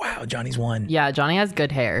 Wow, Johnny's 1. Yeah, Johnny has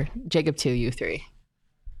good hair. Jacob 2, you 3.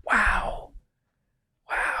 Wow.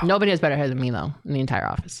 Nobody has better hair than me though in the entire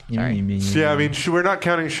office. Sorry. Yeah, I mean, we're not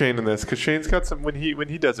counting Shane in this because Shane's got some when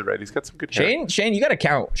he does it right. He's got some good hair. Shane, you got to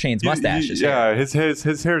count Shane's mustache. Yeah, his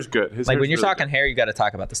hair's good. Like when you're talking hair, you got to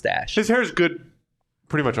talk about the stash. His hair's good,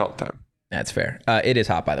 pretty much all the time. That's fair. It is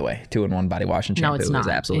hot, by the way. 2-in-1 body wash and shampoo No, it's not. is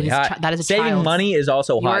absolutely It is hot. that is a Saving child. money is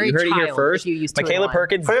also hot. You heard it here first. Michaela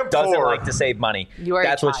Perkins I am doesn't poor. like to save money. You are a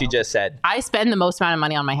That's what she child. just said. I spend the most amount of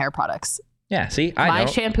money on my hair products. Yeah, see? I My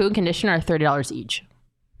know. shampoo and conditioner are $30 each.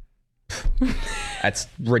 That's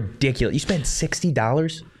ridiculous. You spend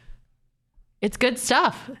 $60? It's good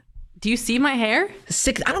stuff. Do you see my hair?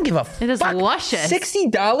 I don't give a It is fuck. luscious.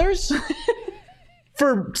 $60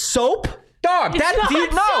 for soap? Dog, It's not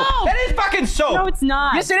soap. That is fucking soap. No, it's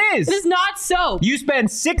not. Yes, it is. It is not soap. You spend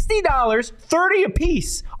 $60, $30 a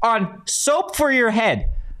piece on soap for your head.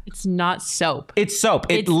 It's not soap. It's soap.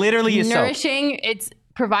 It It's literally is soap. nourishing. It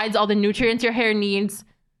provides all the nutrients your hair needs.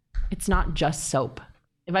 It's not just soap.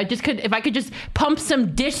 If I could just pump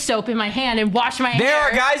some dish soap in my hand and wash my hair. There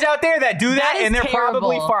are guys out there that do that, is and they're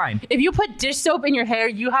probably terrible. fine. If you put dish soap in your hair,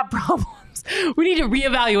 you have problems. We need to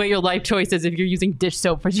reevaluate your life choices if you're using dish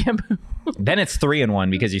soap for shampoo. Then it's 3-in-1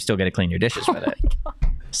 because you still got to clean your dishes with it.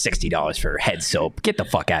 $60 for head soap. Get the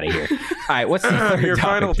fuck out of here. All right, what's the third Your topic,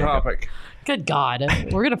 final Jacob? topic. Good God.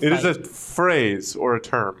 We're going to It fight. is a phrase or a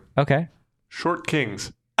term. Okay. Short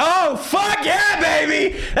kings. Oh, fuck yeah,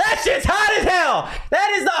 baby! That shit's hot as hell! That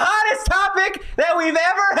is the hottest topic that we've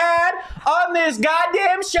ever had on this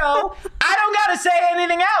goddamn show. I don't gotta say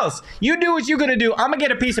anything else. You do what you're gonna do. I'm gonna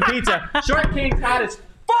get a piece of pizza. Short King's hot as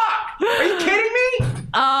fuck! Are you kidding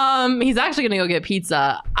me? He's actually gonna go get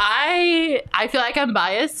pizza. I feel like I'm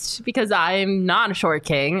biased because I'm not a short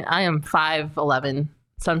king. I am 5'11",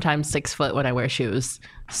 sometimes 6 foot when I wear shoes.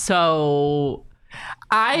 So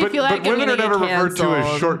I feel like but women I'm are never gonna get referred to as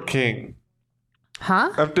canceled. short king.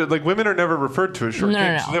 Huh? Like women are never referred to as short No,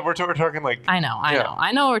 kings. no. So we're talking like. I know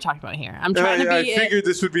what we're talking about here. I'm And trying to I be. figured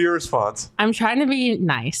this would be your response. I'm trying to be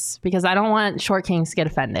nice because I don't want short kings to get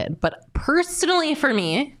offended. But personally, for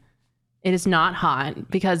me, it is not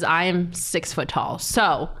hot because I am 6 foot tall.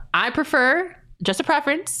 So I prefer, just a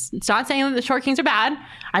preference. It's not saying that the short kings are bad.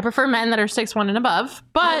 I prefer men that are 6'1" and above.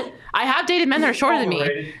 But I have dated men that are shorter than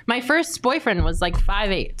me. My first boyfriend was like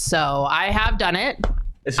 5'8". So I have done it.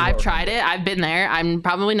 I've tried it. I've been there. I'm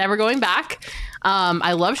probably never going back.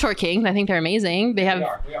 I love short kings. I think they're amazing. We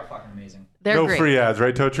are fucking amazing. They're No great. free ads,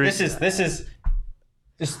 right, Totri? This is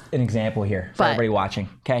just an example here for But- everybody watching.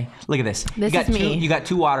 Okay, look at this. This you got is me. You got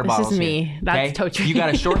two water This bottles. is me. Here, That's okay? Totri. You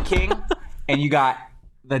got a short king, and you got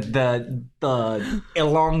the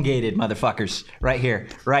elongated motherfuckers right here.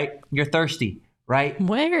 Right, you're thirsty. Right.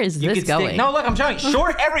 Where is You this could stick- going? No, look, I'm telling you,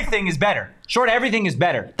 short everything is better. Short everything is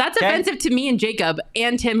better. That's okay? offensive to me and Jacob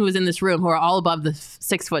and Tim, who was in this room, who are all above the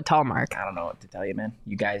 6 foot tall mark. I don't know what to tell you, man.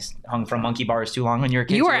 You guys hung from monkey bars too long when you were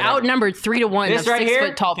kids. You or are whatever. outnumbered 3-1 This of right 6 here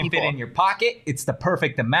foot tall can people. fit in your pocket. It's the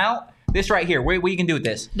perfect amount. This right here, what you can do with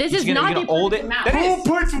this? This You is gonna- not you the gonna hold perfect it. amount. That Who is.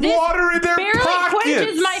 puts This water in their barely pockets?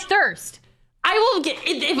 quenches my thirst. I will get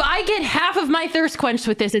if I get half of my thirst quenched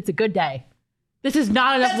with this. It's a good day. This is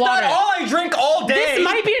not enough That's water. not all I drink all day. This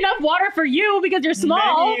might be enough water for you because you're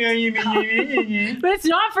small, but it's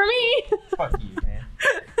not for me. Fuck you, man.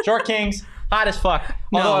 Short kings, hot as fuck.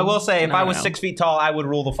 Although I will say, if I was 6 feet tall, I would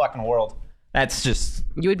rule the fucking world. That's just.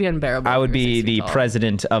 You would be unbearable. I if would you were be 6 feet the tall.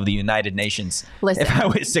 president of the United Nations. Listen. If I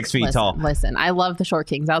was 6 feet tall. Listen, I love the short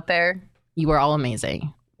kings out there. You are all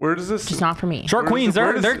amazing. Where does this? Just not for me. Short queens, they're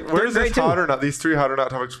where does great this too. hot or not? These three hot or not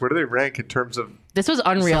topics. Where do they rank in terms of? This was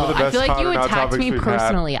unreal. Some of the I feel best like hot you or not attacked topics me we've had.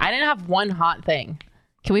 personally. I didn't have one hot thing.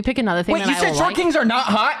 Can we pick another thing Wait, that you I said will short like? kings are not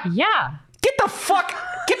hot? Yeah. Get the fuck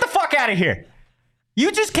out of here.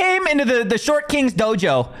 You just came into the short king's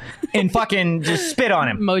dojo and fucking just spit on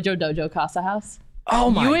him. Mojo Dojo Casa House. Oh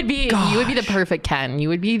my You would be the perfect Ken. You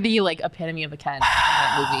would be the like epitome of a Ken in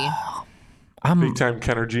that movie. Big time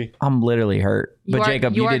Kenergy. I'm literally hurt. But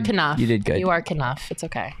Jacob, you did Knuff. You did good. You are Knuff. It's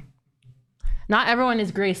okay. Not everyone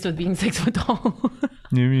is graced with being 6 foot tall.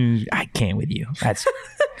 I can't with you. That's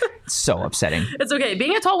so upsetting. It's okay.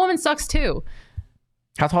 Being a tall woman sucks too.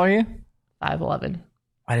 How tall are you? 5'11".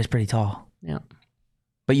 That is pretty tall. Yeah.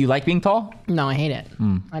 But you like being tall? No, I hate it.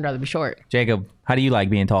 I'd rather be short. Jacob, how do you like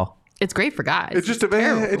being tall? It's great for guys. It just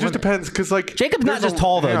Terrible it just women. depends because like Jacob's not there's just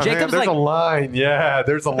tall, though. yeah, Jacob's there's like- a line. Yeah,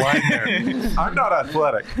 there's a line there. I'm not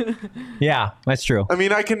athletic. Yeah, that's true. I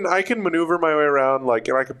mean, I can maneuver my way around like,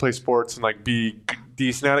 and I can play sports and like be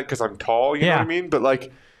decent at it because I'm tall. You know what I mean? But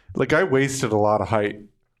like I wasted a lot of height.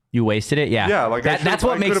 You wasted it? Yeah. Yeah, like that's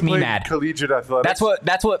what makes me mad. Collegiate athletics.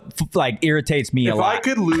 That's what like irritates me a If lot. I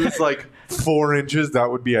could lose like 4 inches, that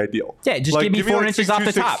would be ideal. Yeah, just Like, give me 4 like inches 6'2", off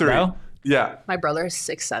the top, 6'3". bro. Yeah. My brother is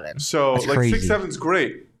 6'7". So That's like crazy. 6'7's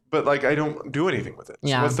great, but like I don't do anything with it.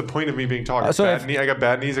 Yeah. So what's the point of me being tall? I got, So bad if- knee, I got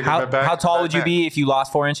bad knees. I got my back. How tall bad would you neck. be if you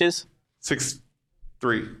lost 4 inches?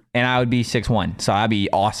 6'3". And I would be 6'1". So I'd be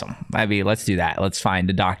awesome. Let's do that. Let's find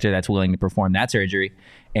a doctor that's willing to perform that surgery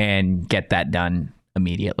and get that done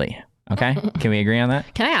immediately. Okay? Can we agree on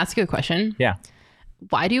that? Can I ask you a question? Yeah.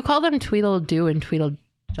 Why do you call them Tweedledoo and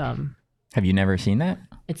Tweedledum? Have you never seen that?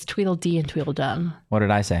 It's Tweedledee and Tweedledum. What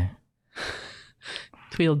did I say?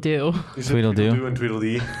 Tweedledoo. You said Tweedledee. Tweedledoo and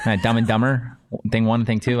Tweedledee. Dumb and Dumber? Thing 1,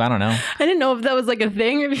 thing 2? I don't know. I didn't know if that was like a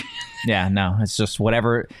thing. Yeah, no. It's just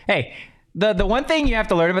whatever. Hey, the one thing you have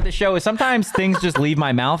to learn about the show is sometimes things just leave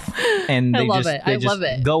my mouth and I they love just, it. they I just love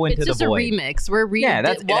it. go into it's the just void. a remix. We're Yeah,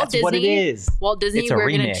 that's what it is. Walt Disney, It's a we're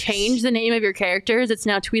going to remix. change the name of your characters. It's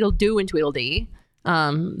now Tweedledoo and Tweedledee.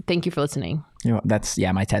 Thank you for listening. You know, that's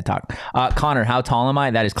my TED Talk. Connor, how tall am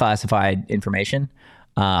I? That is classified information.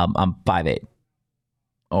 I'm 5'8",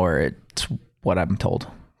 or it's what I'm told,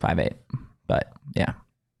 5'8". But yeah,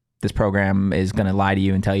 this program is going to lie to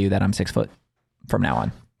you and tell you that I'm 6 foot from now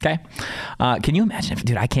on. Okay. Can you imagine if,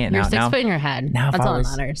 dude, I can't You're now. 6 foot in your head. now if That's I all that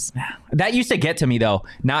was- matters. That used to get to me though.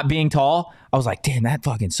 Not being tall, I was like, damn, that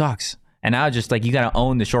fucking sucks. And now just like, you got to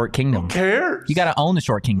own the short kingdom. Who cares? You got to own the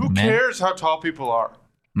short kingdom, Who man. cares how tall people are?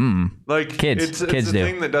 Like Kids. it's Kids a do.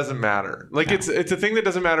 thing that doesn't matter. Like it's a thing that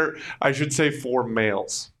doesn't matter. I should say for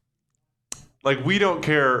males. Like we don't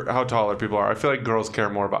care how taller people are. I feel like girls care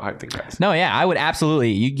more about height than guys. No, yeah, I would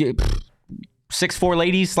absolutely. You get 6'4"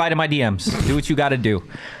 ladies, slide in my DMs. Do what you got to do.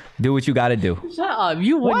 Do what you got to do. Shut up.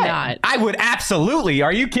 You would not. I would absolutely.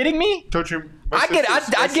 Are you kidding me? I'd get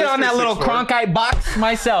on that little Cronkite box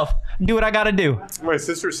myself. Do what I got to do. My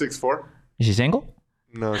sister's 6'4". Is she single?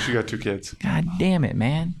 No, she got 2 kids. God damn it,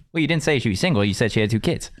 man. Well, you didn't say she was single. You said she had 2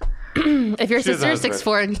 kids. If your She has a sister is husband.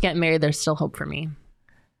 6'4" and can get married, there's still hope for me.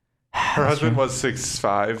 Her husband was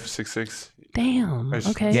 6'5", 6'6". Damn. I just-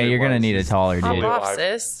 Okay. Yeah, you're going to was. need a taller Probably dude. alive. Off,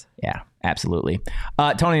 sis. Yeah, absolutely.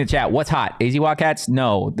 Tony in the chat, what's hot? AZ Wildcats?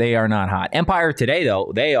 No, they are not hot. Empire Today,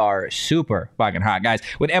 though, they are super fucking hot, guys.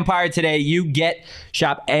 With Empire Today, you get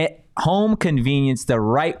shop at home convenience, the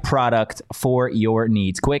right product for your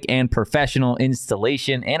needs. Quick and professional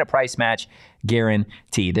installation and a price match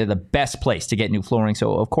guarantee. They're the best place to get new flooring.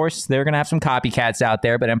 So, of course, they're going to have some copycats out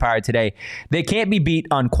there, but Empire Today, they can't be beat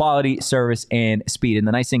on quality, service, and speed. And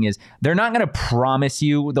the nice thing is, they're not going to promise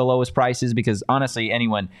you the lowest prices because, honestly,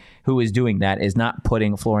 anyone who is doing that is not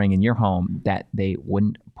putting flooring in your home that they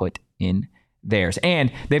wouldn't put in theirs.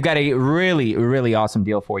 And they've got a really, really awesome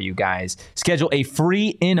deal for you guys. Schedule a free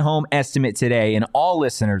in-home estimate today, and all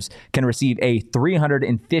listeners can receive a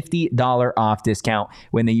 $350 off discount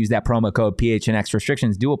when they use that promo code PHNX.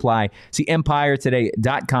 Restrictions do apply. See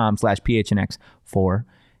empiretoday.com/PHNX for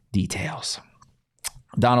details.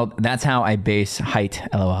 Donald, that's how I base height,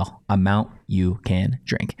 LOL. Amount you can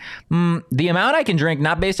drink. The amount I can drink,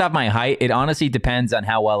 not based off my height, it honestly depends on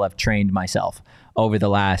how well I've trained myself over the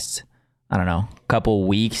last, I don't know, couple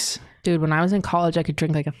weeks. Dude, when I was in college, I could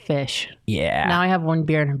drink like a fish. Yeah. Now I have 1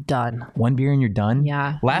 beer and I'm done. 1 beer and you're done?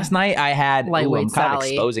 Yeah. Last night I had, Lightweight I'm kind of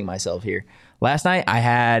Sally. exposing myself here. Last night I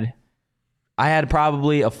had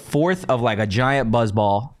probably a fourth of like a giant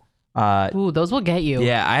buzzball. Ooh, those will get you.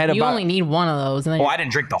 Yeah, I had You about, only need one of those. And then oh, I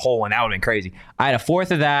didn't drink the whole one. That would have been crazy. I had a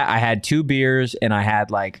fourth of that. I had 2 beers and I had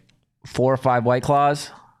like 4 or 5 White Claws.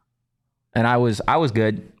 And I was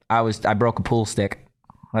good. I broke a pool stick.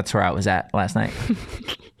 That's where I was at last night.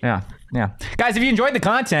 Yeah. Guys, if you enjoyed the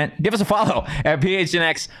content, give us a follow at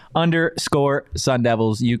PHNX_Sun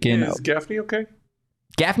Devils. You can. Is Gaffney okay?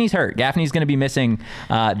 Gaffney's hurt. Gaffney's going to be missing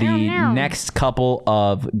the next couple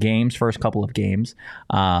of games, first couple of games.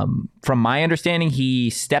 From my understanding, he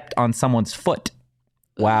stepped on someone's foot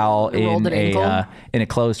while Rolled an ankle? in a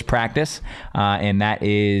closed practice, and that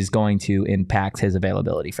is going to impact his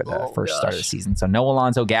availability for the first start of the season. So no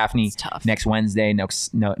Alonzo Gaffney next Wednesday,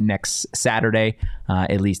 next Saturday.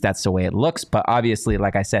 At least that's the way it looks. But obviously,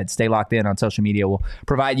 like I said, stay locked in on social media. We'll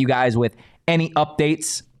provide you guys with any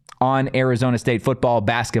updates on Arizona State football,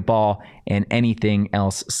 basketball, and anything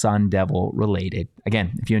else Sun Devil related.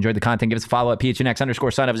 Again, if you enjoyed the content, give us a follow at PHNX_Sun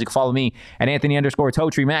Devils. You can follow me at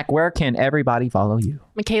Anthony_Totri Mac. Where can everybody follow you?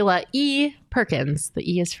 Michaela E. Perkins. The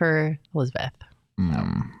E is for Elizabeth. So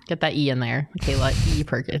get that E in there. Michaela E.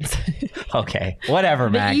 Perkins. Okay,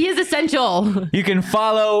 whatever, Mac. E is essential. You can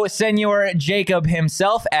follow Senor Jacob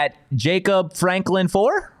himself at Jacob Franklin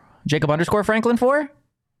 4. Jacob_Franklin 4.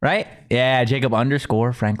 Right? Yeah,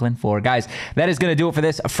 Jacob_Franklin 4. Guys, that is going to do it for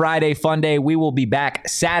this Friday Fun Day. We will be back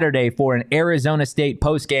Saturday for an Arizona State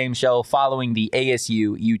post-game show following the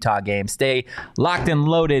ASU Utah game. Stay locked and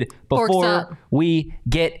loaded before we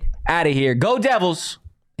get out of here. Go Devils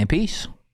and peace.